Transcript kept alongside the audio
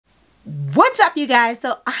What's up, you guys?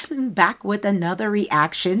 So I'm back with another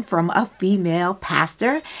reaction from a female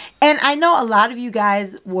pastor, and I know a lot of you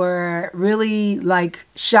guys were really like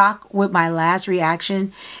shocked with my last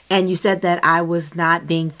reaction, and you said that I was not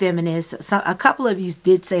being feminist. So a couple of you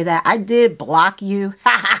did say that. I did block you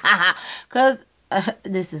because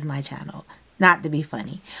this is my channel, not to be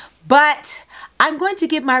funny, but I'm going to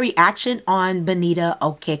give my reaction on Benita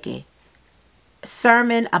Okeke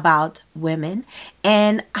sermon about women,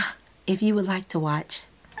 and if you would like to watch,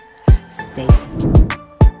 stay tuned.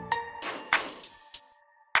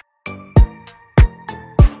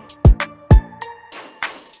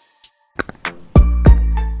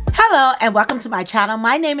 Hello and welcome to my channel.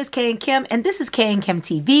 My name is Kay and Kim, and this is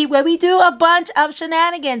Knkemtv, where we do a bunch of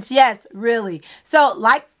shenanigans. Yes, really. So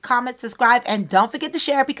like, comment, subscribe, and don't forget to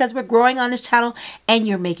share because we're growing on this channel and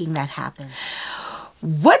you're making that happen.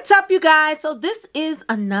 What's up, you guys? So this is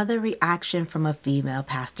another reaction from a female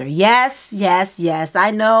pastor. Yes. I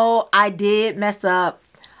know I did mess up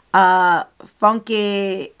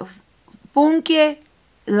funky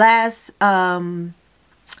last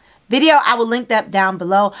video. I will link that down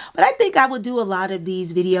below, but I think I will do a lot of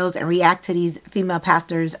these videos and react to these female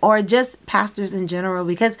pastors or just pastors in general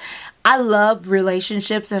because I love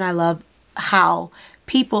relationships and I love how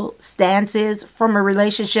people stances from a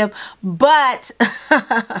relationship, but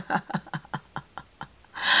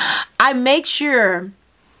I make sure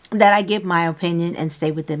that I give my opinion and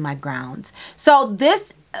stay within my grounds. So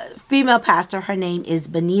this female pastor, her name is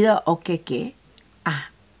Benita Okeke.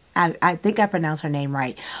 I think I pronounced her name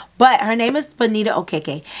right, but her name is Benita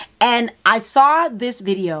Okeke, and I saw this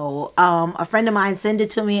video. A friend of mine sent it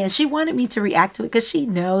to me, and she wanted me to react to it because she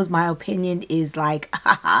knows my opinion is like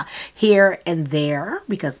here and there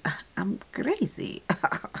because I'm crazy.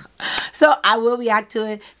 So I will react to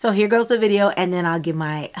it. So here goes the video, and then I'll give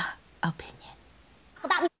my opinion.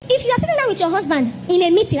 If you are sitting down with your husband in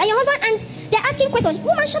a meeting, and your husband and they're asking questions,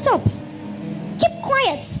 woman, shut up, keep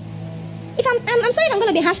quiet. If I'm sorry if I'm going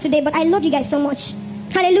to be harsh today, but I love you guys so much.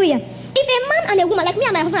 Hallelujah. If a man and a woman, like me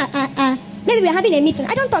and my husband, maybe we're having a meeting,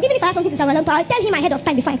 I don't talk. Even if I have something to say, I don't talk. I'll tell him ahead of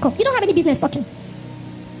time before I come. You don't have any business talking.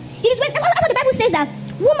 It is when, that's what the Bible says, that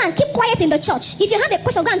woman, keep quiet in the church. If you have a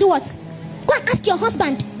question, go and do what? Go and ask your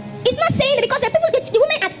husband. It's not saying that because the people, the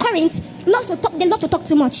women at Corinth love to talk. They love to talk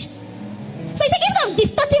too much. So he said, instead of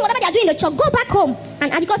distorting whatever they are doing in the church, go back home. And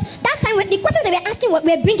because that time, when the questions they were asking were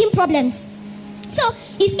bringing problems. So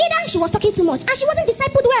it's either she was talking too much and she wasn't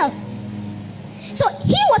discipled well. So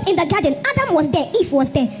he was in the garden, Adam was there, Eve was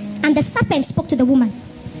there, and the serpent spoke to the woman.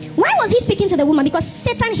 Why was he speaking to the woman? Because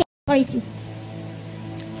Satan hates authority.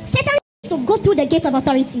 Satan used to go through the gate of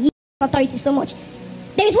authority. He hates authority so much.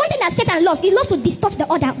 There is one thing that Satan loves. He loves to distort the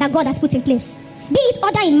order that God has put in place. Be it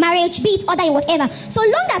order in marriage, be it order in whatever. So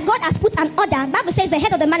long as God has put an order, the Bible says the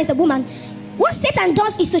head of the man is the woman. What Satan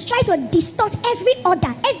does is to try to distort every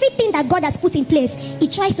order, everything that God has put in place. He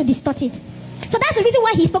tries to distort it. So that's the reason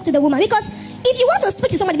why he spoke to the woman. Because if you want to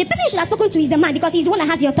speak to somebody, the person you should have spoken to is the man, because he's the one that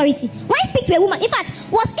has the authority. Why speak to a woman? In fact,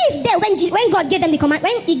 was Eve there when God gave them the command?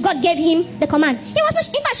 When God gave him the command, he was not,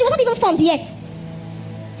 in fact, she was not even formed yet.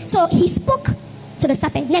 So he spoke to the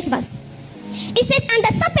serpent. Next verse. It says, and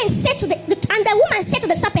the serpent said to and the woman said to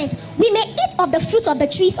the serpent, we may eat of the fruit of the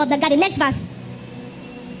trees of the garden. Next verse.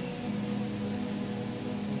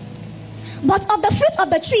 But of the fruit of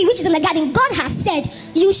the tree which is in the garden, God has said,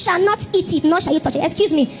 you shall not eat it, nor shall you touch it.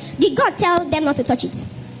 Excuse me, did God tell them not to touch it?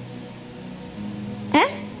 Eh?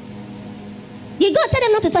 Did God tell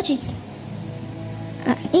them not to touch it?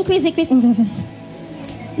 Increase.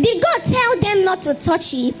 Did God tell them not to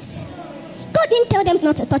touch it? God didn't tell them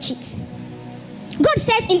not to touch it. God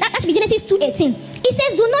says in that should be Genesis 2:18. He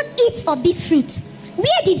says, do not eat of this fruit.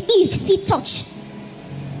 Where did Eve see touch?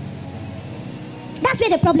 That's where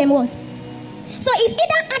the problem was. So it's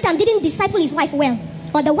either Adam didn't disciple his wife well,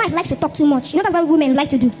 or the wife likes to talk too much. You know, that's what women like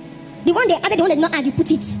to do. The one they added, the one they did not add, you put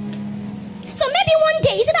it. So maybe one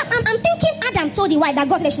day, you see that I'm thinking Adam told the wife that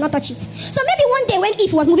God said they should not touch it. So maybe one day when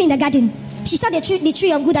Eve was moving in the garden, she saw the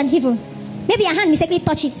tree of good and evil. Maybe her hand mistakenly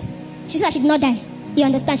touched it. She said she did not die. You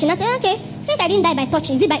understand? She now said, okay, since I didn't die by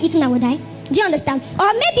touching, is it by eating I will die? Do you understand?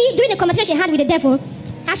 Or maybe during the conversation she had with the devil,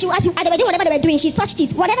 as they were doing whatever they were doing, she touched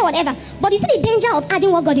it, whatever. But you see the danger of adding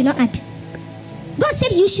what God did not add. God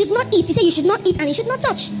said you should not eat. He said you should not eat and you should not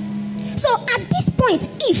touch. So at this point,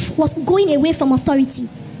 Eve was going away from authority.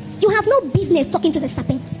 You have no business talking to the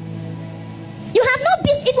serpent. You have no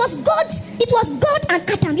business. It was God and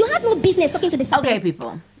Adam. You have no business talking to the serpent. Okay,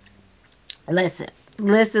 people. Listen.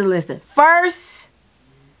 First,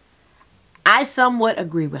 I somewhat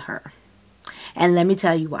agree with her. And let me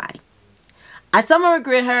tell you why. I somewhat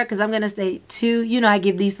regret her because I'm going to say too, you know, I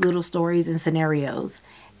give these little stories and scenarios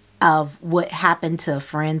of what happened to a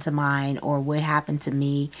friend of mine or what happened to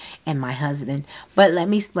me and my husband. But let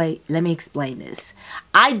me explain this.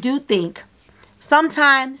 I do think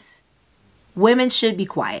sometimes women should be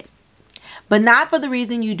quiet, but not for the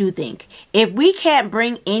reason you do think. If we can't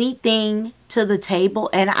bring anything to the table,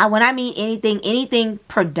 and when I mean anything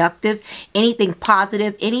productive, anything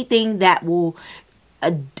positive, anything that will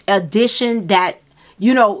addition that,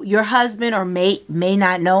 you know, your husband or mate may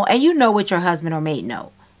not know, and you know what your husband or mate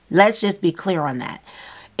know. Let's just be clear on that.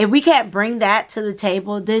 If we can't bring that to the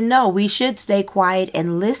table, then no, we should stay quiet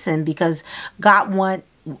and listen, because God wants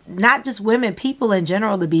not just women, people in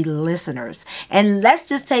general, to be listeners. And let's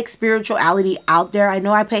just take spirituality out there. I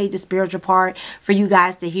know I paid the spiritual part for you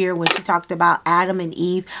guys to hear when she talked about Adam and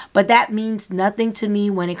Eve, but that means nothing to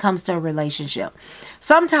me when it comes to a relationship.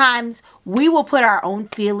 Sometimes we will put our own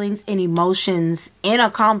feelings and emotions in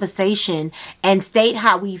a conversation and state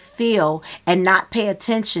how we feel and not pay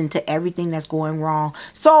attention to everything that's going wrong.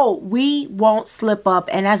 So we won't slip up.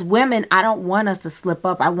 And as women, I don't want us to slip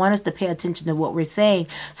up. I want us to pay attention to what we're saying.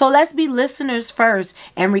 So let's be listeners first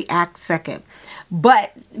and react second.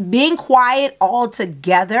 But being quiet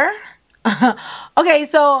altogether. Okay,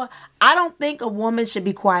 so I don't think a woman should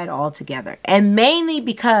be quiet altogether. And mainly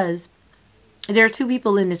because there are two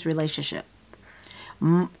people in this relationship.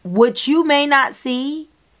 What you may not see,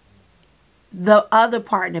 the other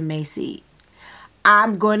partner may see.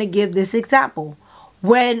 I'm going to give this example.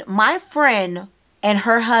 When my friend and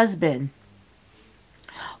her husband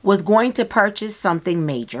was going to purchase something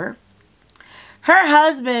major, her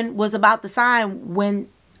husband was about to sign when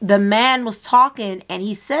the man was talking and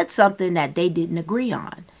he said something that they didn't agree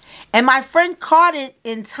on. And my friend caught it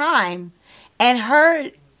in time and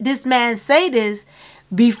heard this man say this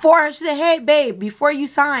before. She said, "Hey babe, before you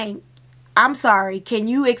sign, I'm sorry, can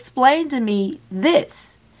you explain to me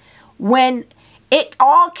this?" When it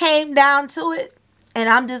all came down to it, and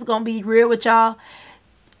I'm just gonna be real with y'all,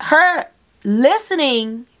 her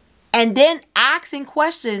listening and then asking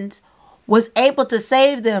questions was able to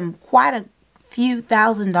save them quite a few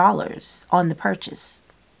 $1,000s on the purchase,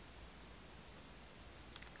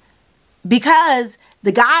 because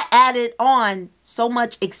the guy added on so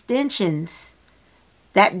much extensions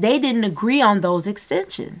that they didn't agree on those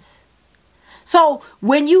extensions. So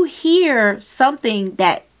when you hear something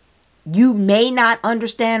that you may not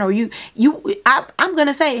understand, or I'm going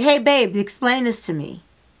to say, "Hey babe, explain this to me.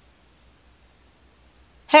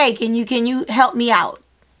 Hey, can you help me out?"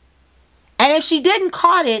 And if she didn't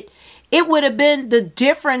caught it, it would have been the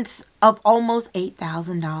difference of almost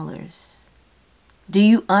 $8,000. Do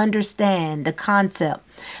you understand the concept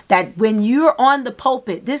that when you're on the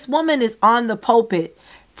pulpit, this woman is on the pulpit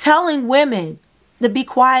telling women to be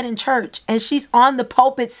quiet in church, and she's on the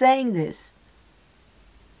pulpit saying this?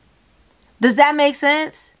 Does that make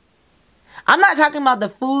sense? I'm not talking about the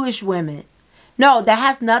foolish women. No, that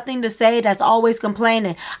has nothing to say, that's always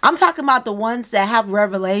complaining. I'm talking about the ones that have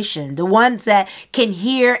revelation, the ones that can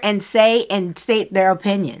hear and say and state their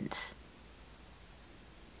opinions.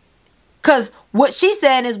 Because what she's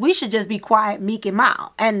saying is we should just be quiet, meek, and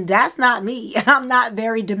mild. And that's not me. I'm not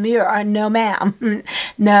very demure. Or no, ma'am.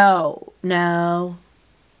 No.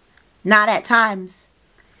 Not at times.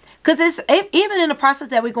 Because even in the process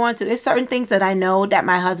that we're going through, it's certain things that I know that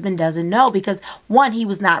my husband doesn't know. Because one, he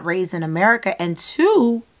was not raised in America. And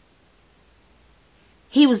two,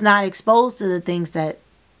 he was not exposed to the things that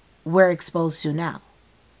we're exposed to now.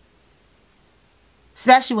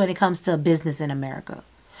 Especially when it comes to business in America.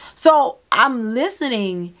 So I'm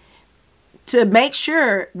listening to make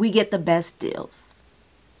sure we get the best deals.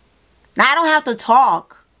 Now, I don't have to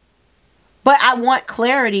talk, but I want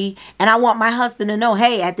clarity, and I want my husband to know,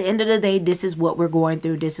 hey, at the end of the day, this is what we're going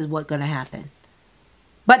through. This is what's going to happen.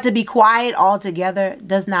 But to be quiet altogether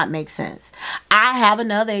does not make sense. I have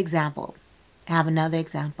another example.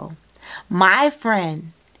 My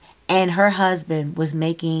friend and her husband was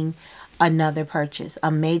making another purchase,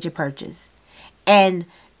 a major purchase. And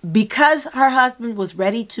because her husband was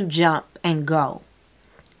ready to jump and go,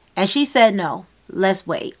 and she said, "No, let's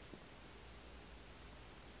wait."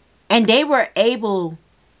 And they were able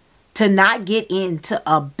to not get into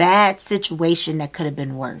a bad situation that could have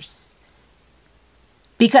been worse.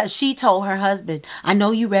 Because she told her husband, "I know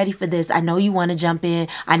you're ready for this. I know you want to jump in.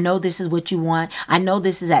 I know this is what you want. I know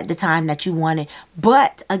this is at the time that you want it.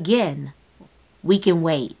 But again, we can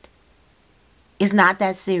wait. It's not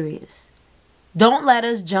that serious. Don't let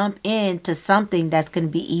us jump into something that's going to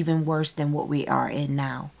be even worse than what we are in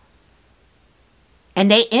now." And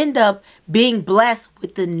they end up being blessed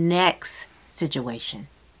with the next situation.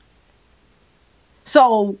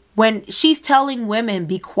 So when she's telling women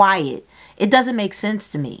be quiet, it doesn't make sense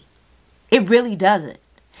to me. It really doesn't.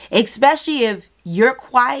 Especially if your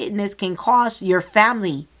quietness can cause your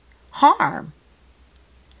family harm.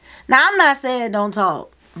 Now, I'm not saying don't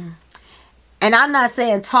talk. And I'm not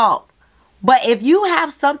saying talk. But if you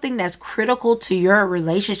have something that's critical to your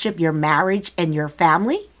relationship, your marriage, and your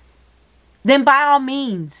family, then by all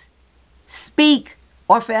means, speak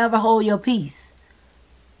or forever hold your peace.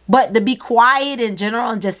 But to be quiet in general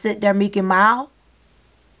and just sit there meek and mild?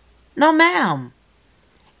 No, ma'am.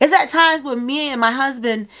 It's at times when me and my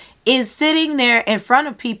husband is sitting there in front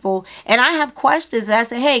of people and I have questions and I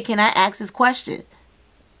say, hey, can I ask this question?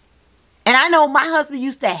 And I know my husband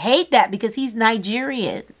used to hate that because he's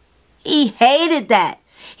Nigerian. He hated that.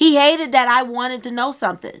 He hated that I wanted to know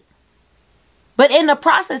something. But in the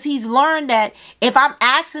process, he's learned that if I'm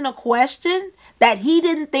asking a question that he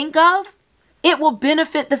didn't think of, it will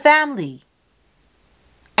benefit the family.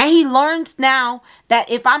 And he learns now that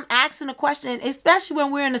if I'm asking a question, especially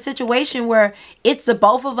when we're in a situation where it's the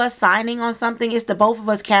both of us signing on something, it's the both of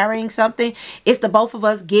us carrying something, it's the both of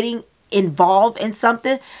us getting involved in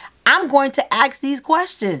something, I'm going to ask these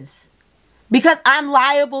questions because I'm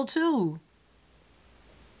liable too.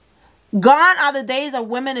 Gone are the days of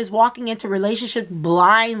women is walking into relationships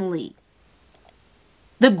blindly.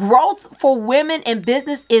 The growth for women in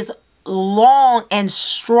business is long and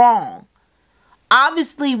strong.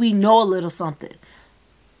 Obviously, we know a little something.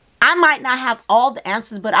 I might not have all the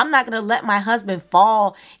answers, but I'm not going to let my husband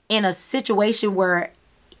fall in a situation where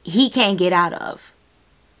he can't get out of.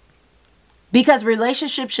 Because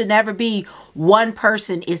relationships should never be one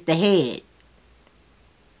person is the head.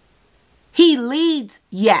 He leads,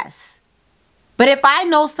 yes. But if I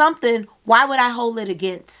know something, why would I hold it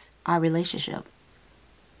against our relationship?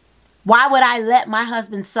 Why would I let my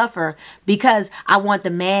husband suffer because I want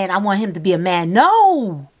I want him to be a man?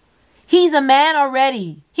 No, he's a man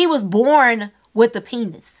already. He was born with a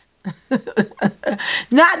penis.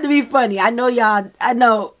 Not to be funny. I know y'all, I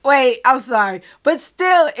know. Wait, I'm sorry. But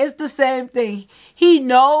still, it's the same thing. He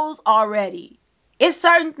knows already. It's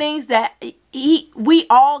certain things that we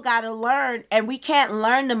all got to learn, and we can't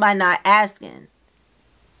learn them by not asking.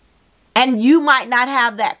 And you might not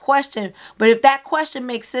have that question, but if that question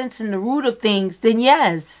makes sense in the root of things, then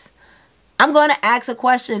yes, I'm going to ask a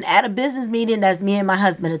question at a business meeting that's me and my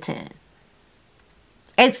husband attend.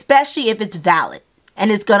 Especially if it's valid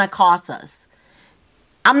and it's going to cost us.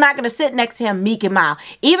 I'm not going to sit next to him meek and mild.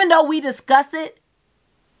 Even though we discuss it,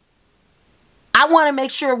 I want to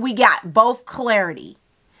make sure we got both clarity.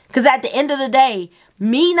 Because at the end of the day,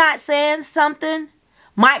 me not saying something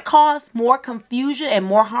might cause more confusion and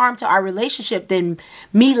more harm to our relationship than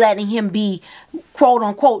me letting him be, quote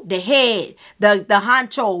unquote, the head, the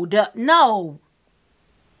honcho. No.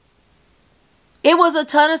 It was a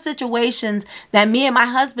ton of situations that me and my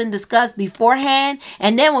husband discussed beforehand.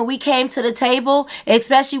 And then when we came to the table,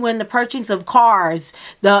 especially when the purchase of cars,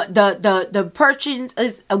 the purchase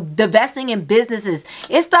is divesting in businesses,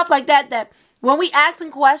 it's stuff like that, that when we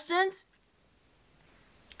asking questions,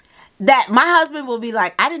 that my husband will be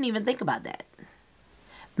like, I didn't even think about that.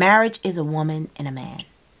 Marriage is a woman and a man.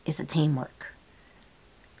 It's a teamwork.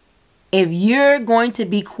 If you're going to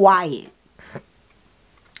be quiet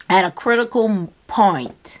at a critical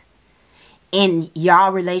point in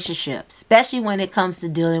y'all relationship, especially when it comes to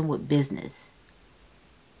dealing with business,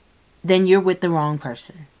 then you're with the wrong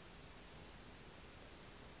person.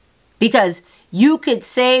 Because you could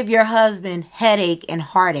save your husband headache and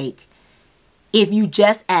heartache if you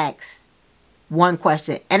just ask one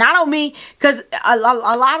question. And I don't mean, because a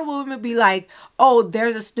lot of women be like, oh,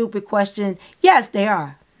 there's a stupid question. Yes, they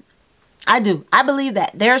are. I do. I believe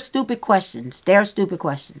that. There are stupid questions. There are stupid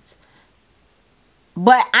questions.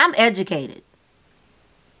 But I'm educated.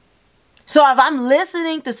 So if I'm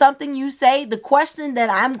listening to something you say, the question that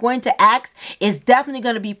I'm going to ask is definitely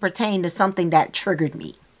going to be pertaining to something that triggered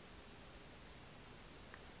me.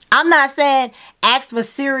 I'm not saying ask for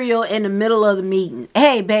cereal in the middle of the meeting.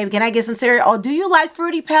 Hey, baby, can I get some cereal? Oh, do you like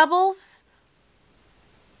Fruity Pebbles?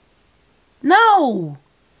 No.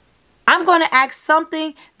 I'm going to ask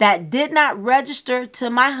something that did not register to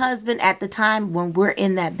my husband at the time when we're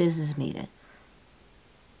in that business meeting.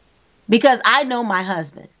 Because I know my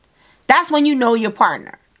husband. That's when you know your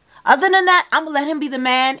partner. Other than that, I'm going to let him be the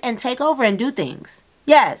man and take over and do things.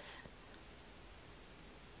 Yes.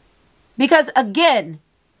 Because again,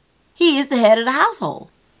 he is the head of the household.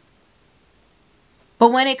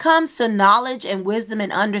 But when it comes to knowledge and wisdom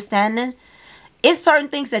and understanding, it's certain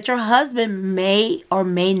things that your husband may or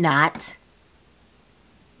may not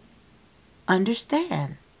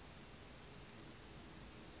understand.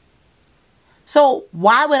 So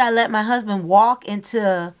why would I let my husband walk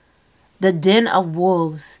into the den of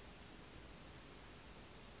wolves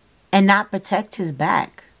and not protect his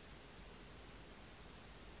back?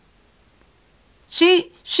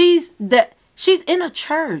 She's in a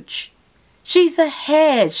church. She's a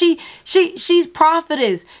head. She's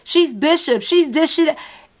prophetess. She's bishop. She's this.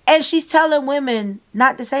 And she's telling women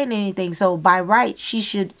not to say anything. So by right, she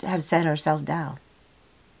should have set herself down.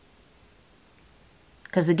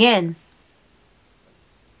 Because again,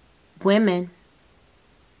 women,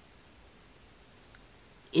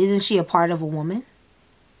 isn't she a part of a woman?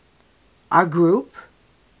 Our group?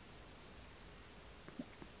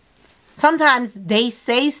 Sometimes they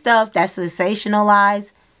say stuff that's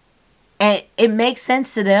sensationalized and it makes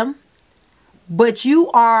sense to them. But you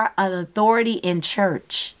are an authority in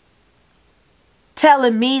church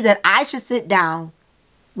telling me that I should sit down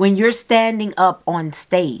when you're standing up on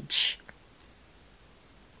stage.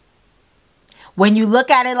 When you look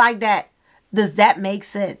at it like that, does that make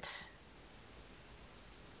sense?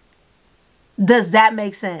 Does that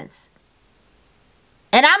make sense?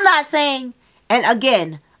 And I'm not saying, and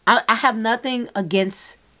again, I have nothing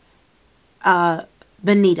against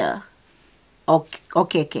Benita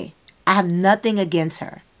Okeke. I have nothing against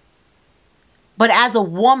her. But as a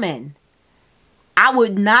woman, I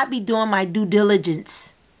would not be doing my due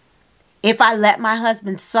diligence if I let my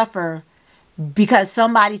husband suffer because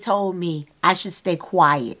somebody told me I should stay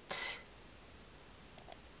quiet.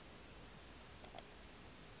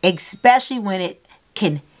 Especially when it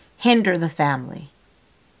can hinder the family.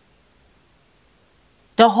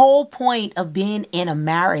 The whole point of being in a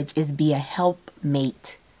marriage is be a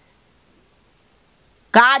helpmate.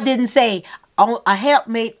 God didn't say a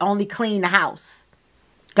helpmate only clean the house.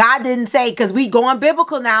 God didn't say, because we going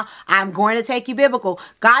biblical now, I'm going to take you biblical.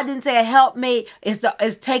 God didn't say a helpmate is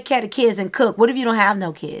take care of the kids and cook. What if you don't have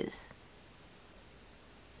no kids?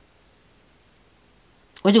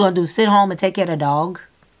 What you going to do, sit home and take care of the dog?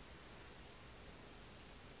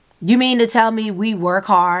 You mean to tell me we work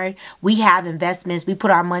hard, we have investments, we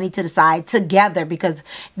put our money to the side together because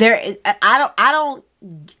I don't,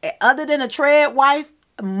 other than a trade wife,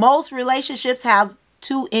 most relationships have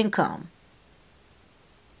two income.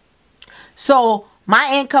 So my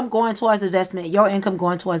income going towards investment, your income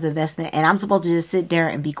going towards investment, and I'm supposed to just sit there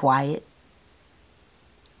and be quiet.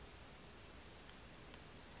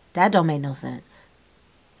 That don't make no sense.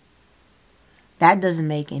 That doesn't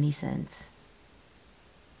make any sense.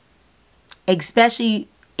 Especially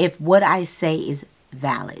if what I say is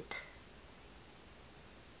valid.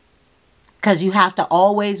 Because you have to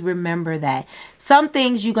always remember that some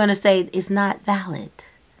things you're going to say is not valid.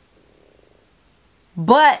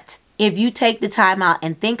 But if you take the time out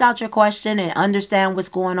and think out your question and understand what's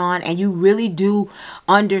going on and you really do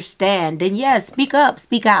understand, then yes, speak up,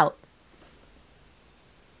 speak out.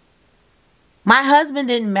 My husband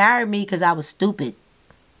didn't marry me because I was stupid.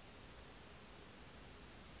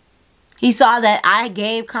 He saw that I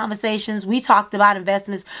gave conversations. We talked about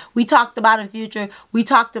investments. We talked about in future. We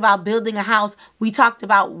talked about building a house. We talked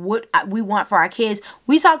about what we want for our kids.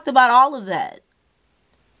 We talked about all of that.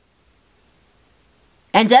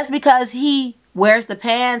 And just because he wears the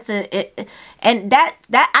pants and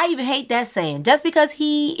that I even hate that saying. Just because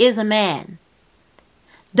he is a man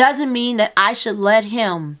doesn't mean that I should let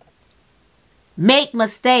him make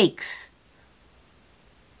mistakes.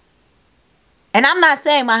 And I'm not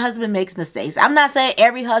saying my husband makes mistakes. I'm not saying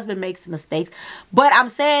every husband makes mistakes. But I'm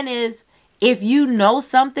saying is, if you know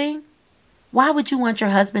something, why would you want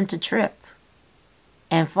your husband to trip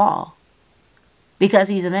and fall? Because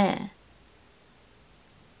he's a man.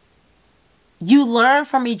 You learn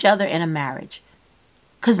from each other in a marriage.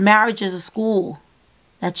 Because marriage is a school.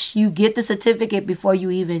 That you get the certificate before you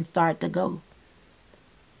even start to go.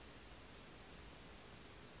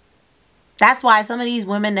 That's why some of these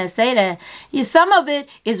women that say that, some of it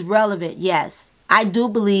is relevant. Yes, I do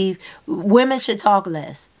believe women should talk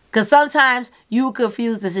less. Because sometimes you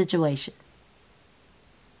confuse the situation.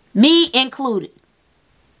 Me included.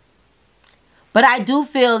 But I do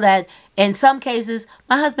feel that in some cases,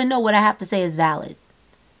 my husband knows what I have to say is valid.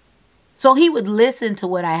 So he would listen to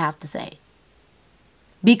what I have to say.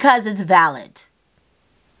 Because it's valid.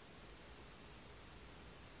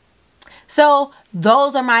 So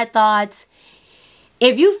those are my thoughts.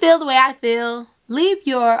 If you feel the way I feel, leave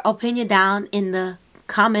your opinion down in the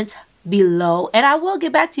comments below. And I will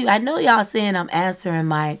get back to you. I know y'all saying I'm answering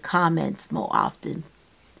my comments more often.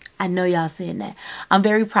 I know y'all saying that. I'm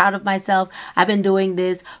very proud of myself. I've been doing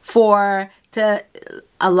this for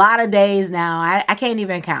a lot of days now. I can't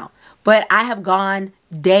even count. But I have gone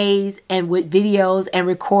days and with videos and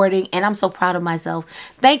recording, and I'm so proud of myself.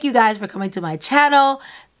 Thank you guys for coming to my channel.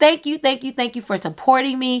 Thank you for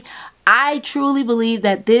supporting me. I truly believe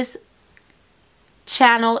that this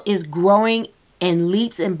channel is growing in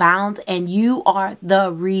leaps and bounds, and you are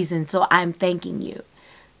the reason. So I'm thanking you.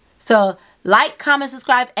 So like, comment,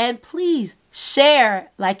 subscribe, and please share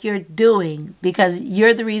like you're doing, because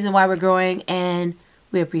you're the reason why we're growing, and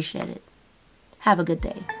we appreciate it. Have a good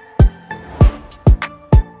day.